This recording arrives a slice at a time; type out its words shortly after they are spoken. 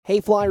Hey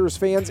Flyers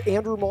fans,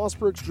 Andrew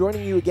Mossbrooks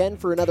joining you again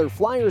for another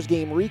Flyers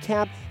game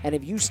recap. And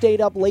if you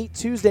stayed up late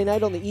Tuesday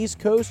night on the East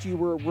Coast, you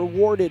were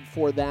rewarded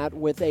for that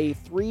with a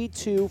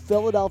 3-2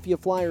 Philadelphia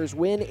Flyers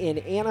win in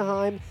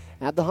Anaheim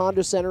at the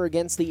Honda Center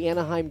against the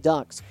Anaheim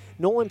Ducks.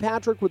 Nolan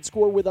Patrick would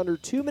score with under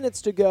 2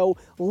 minutes to go,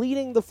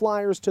 leading the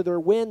Flyers to their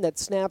win that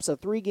snaps a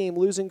 3-game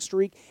losing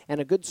streak and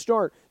a good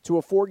start to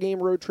a 4-game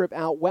road trip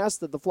out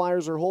west that the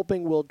Flyers are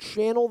hoping will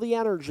channel the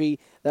energy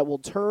that will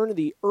turn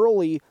the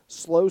early,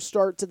 slow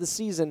start to the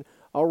season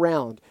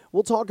around.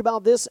 We'll talk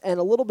about this and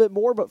a little bit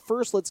more, but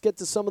first let's get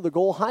to some of the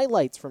goal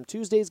highlights from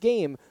Tuesday's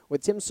game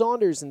with Tim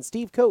Saunders and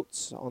Steve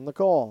Coates on the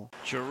call.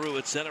 Giroux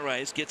at center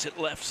ice gets it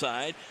left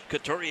side.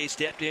 Couturier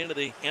stepped into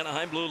the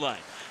Anaheim blue line.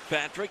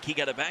 Patrick, he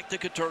got it back to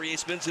Couturier,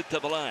 spins it to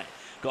the line.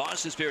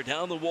 Goss is fair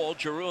down the wall.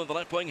 Giroux on the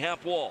left wing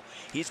half wall.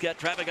 He's got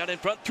traffic out in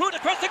front. Threw it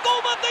across the goal,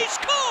 but they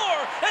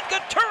score! And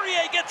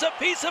Couturier gets a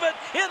piece of it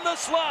in the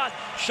slot.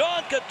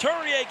 Sean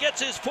Couturier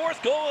gets his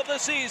 4th goal of the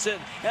season.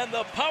 And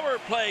the power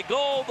play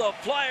goal, the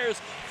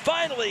Flyers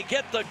finally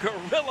get the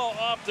gorilla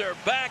off their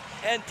back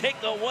and take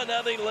the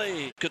 1-0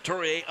 lead.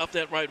 Couturier up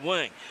that right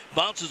wing.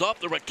 Bounces off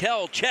the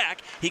Raquel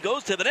check. He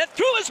goes to the net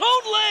through his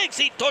own legs.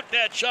 He took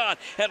that shot,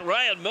 and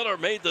Ryan Miller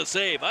made the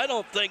save. I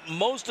don't think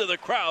most of the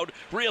crowd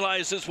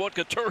realizes what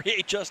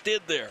Couturier just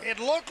did there. It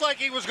looked like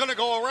he was going to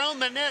go around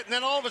the net, and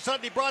then all of a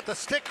sudden he brought the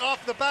stick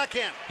off the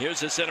backhand. Here's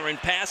the centering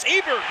pass.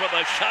 Aberg with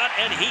a shot,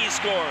 and he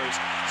scores.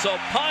 So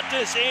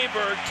Pontus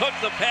Aberg took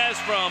the pass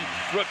from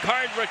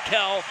Ricard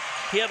Raquel.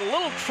 He had a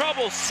little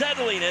trouble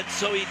settling it,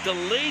 so he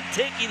delayed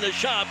taking the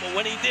shot, but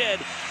when he did,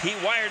 he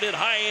wired it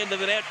high into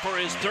the net for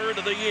his 3rd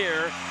of the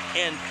year,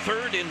 and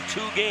 3rd in 2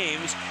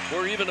 games.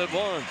 We're even at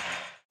 1.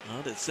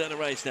 On to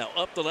center ice now,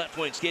 up the left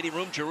point, skating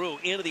room, Giroux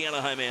into the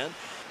Anaheim end.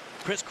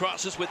 Chris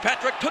crosses with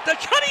Patrick, took the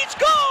shot, he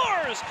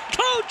scores!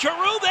 Claude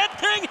Giroux, that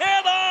thing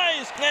had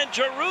eyes! And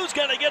Giroux's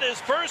gonna get his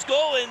 1st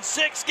goal in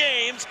 6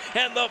 games,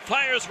 and the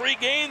Flyers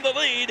regain the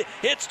lead.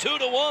 It's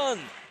 2-1.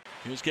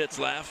 Here's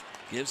Getzlaf.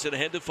 Gives it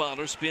ahead to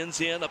Fowler, spins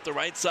in up the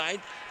right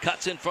side,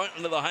 cuts in front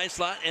into the high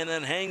slot, and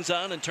then hangs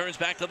on and turns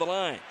back to the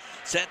line.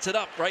 Sets it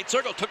up, right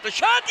circle, took the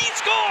shot, he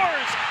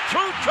scores!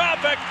 Through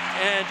traffic,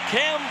 and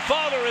Cam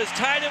Fowler has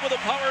tied it with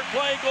a power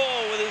play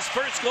goal with his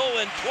 1st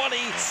goal in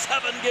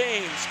 27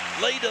 games.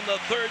 Late in the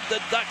 3rd, the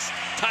Ducks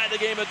tie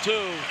the game at 2.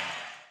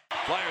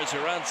 Flyers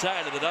are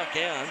onside of the Duck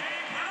end.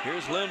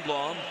 Here's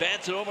Lindblom,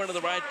 bats it over into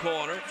the right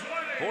corner.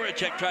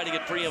 Voracek tried to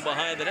get free in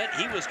behind the net.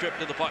 He was stripped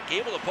of the puck,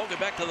 able to poke it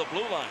back to the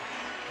blue line.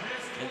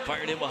 And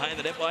fired in behind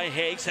the net by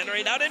Haig,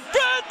 centering out in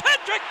front.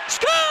 Patrick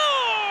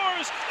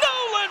scores!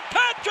 Nolan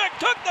Patrick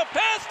took the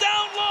pass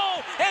down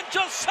low, and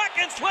just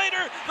seconds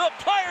later, the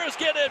Flyers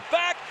get it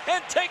back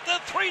and take the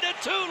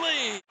 3-2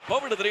 lead.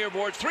 Over to the near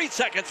boards, 3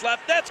 seconds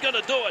left. That's going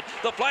to do it.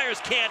 The Flyers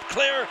can't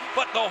clear,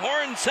 but the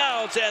horn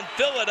sounds, and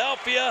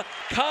Philadelphia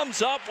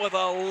comes up with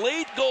a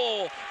late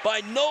goal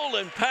by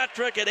Nolan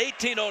Patrick at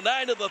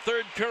 18:09 of the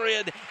 3rd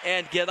period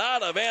and get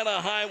out of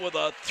Anaheim with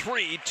a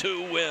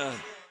 3-2 win.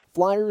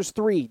 Flyers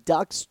 3,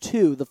 Ducks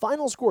 2. The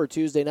final score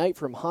Tuesday night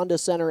from Honda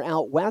Center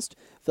out west.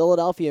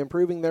 Philadelphia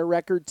improving their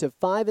record to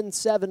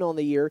 5-7 on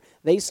the year.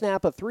 They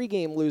snap a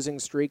 3-game losing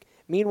streak.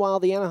 Meanwhile,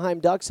 the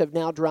Anaheim Ducks have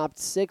now dropped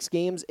 6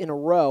 games in a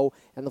row,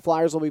 and the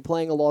Flyers will be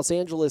playing a Los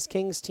Angeles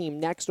Kings team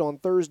next on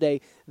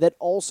Thursday that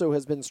also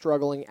has been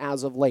struggling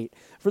as of late.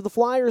 For the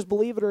Flyers,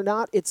 believe it or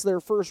not, it's their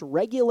first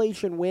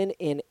regulation win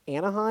in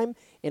Anaheim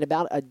in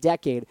about a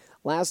decade.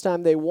 Last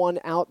time they won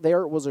out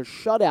there was a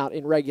shutout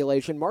in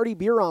regulation. Marty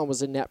Biron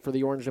was in net for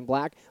the Orange and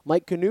Black.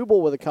 Mike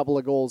Knuble with a couple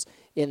of goals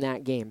in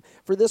that game.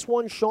 For this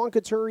one, Sean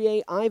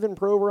Couturier, Ivan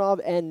Provorov,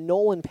 and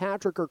Nolan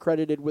Patrick are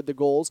credited with the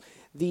goals.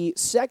 The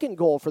second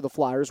goal for the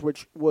Flyers,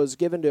 which was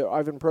given to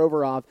Ivan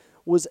Provorov,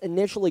 was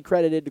initially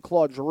credited to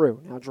Claude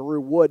Giroux. Now,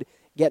 Giroux would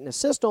get an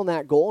assist on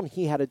that goal, and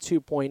he had a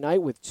 2-point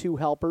night with 2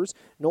 helpers.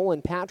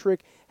 Nolan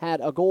Patrick had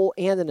a goal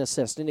and an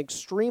assist, an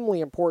extremely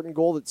important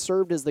goal that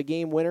served as the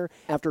game winner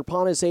after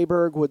Pontus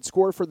Aberg would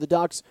score for the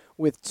Ducks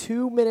with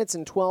 2 minutes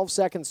and 12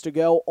 seconds to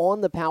go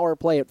on the power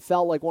play. It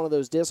felt like one of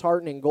those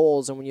disheartening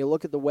goals, and when you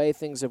look at the way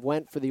things have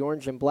went for the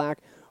Orange and Black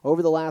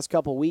over the last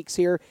couple weeks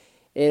here,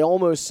 it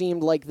almost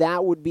seemed like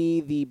that would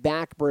be the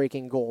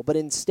back-breaking goal. But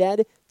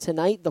instead,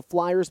 tonight, the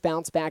Flyers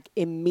bounce back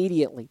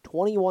immediately.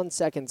 21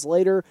 seconds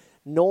later,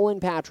 Nolan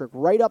Patrick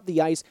right up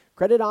the ice.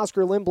 Credit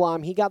Oscar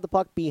Lindblom. He got the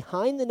puck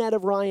behind the net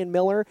of Ryan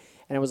Miller,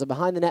 and it was a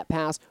behind-the-net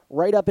pass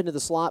right up into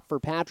the slot for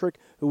Patrick,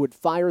 who would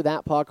fire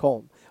that puck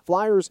home.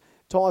 Flyers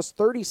tossed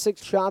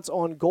 36 shots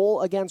on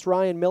goal against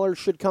Ryan Miller.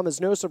 Should come as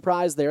no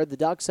surprise there. The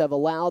Ducks have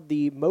allowed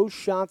the most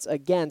shots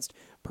against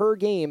per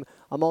game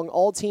among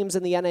all teams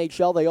in the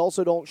NHL. They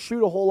also don't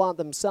shoot a whole lot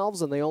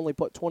themselves, and they only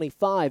put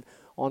 25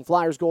 on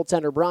Flyers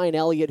goaltender Brian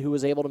Elliott, who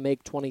was able to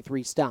make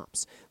 23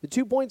 stops. The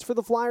 2 points for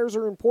the Flyers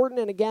are important,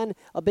 and again,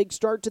 a big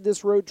start to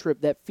this road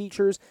trip that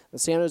features the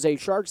San Jose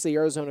Sharks, the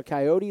Arizona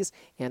Coyotes,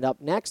 and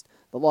up next,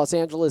 the Los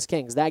Angeles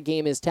Kings. That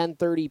game is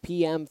 10:30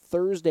 p.m.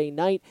 Thursday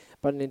night,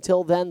 but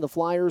until then, the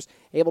Flyers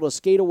able to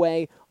skate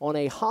away on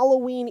a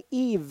Halloween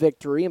Eve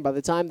victory, and by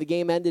the time the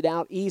game ended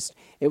out east,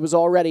 it was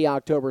already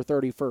October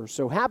 31st.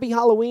 So happy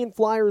Halloween,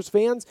 Flyers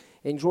fans.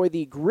 Enjoy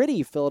the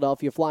gritty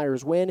Philadelphia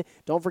Flyers win.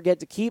 Don't forget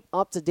to keep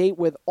up to date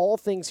with all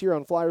things here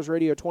on Flyers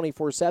Radio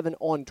 24/7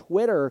 on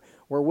Twitter,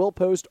 where we'll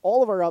post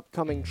all of our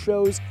upcoming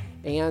shows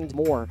and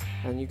more.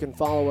 And you can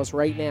follow us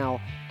right now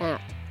at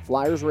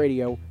Flyers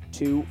Radio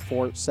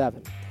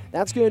 247.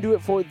 That's going to do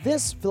it for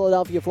this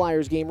Philadelphia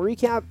Flyers game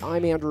recap.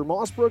 I'm Andrew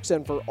Mossbrooks,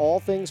 and for all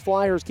things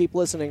Flyers, keep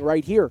listening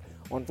right here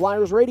on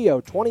Flyers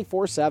Radio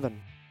 24/7.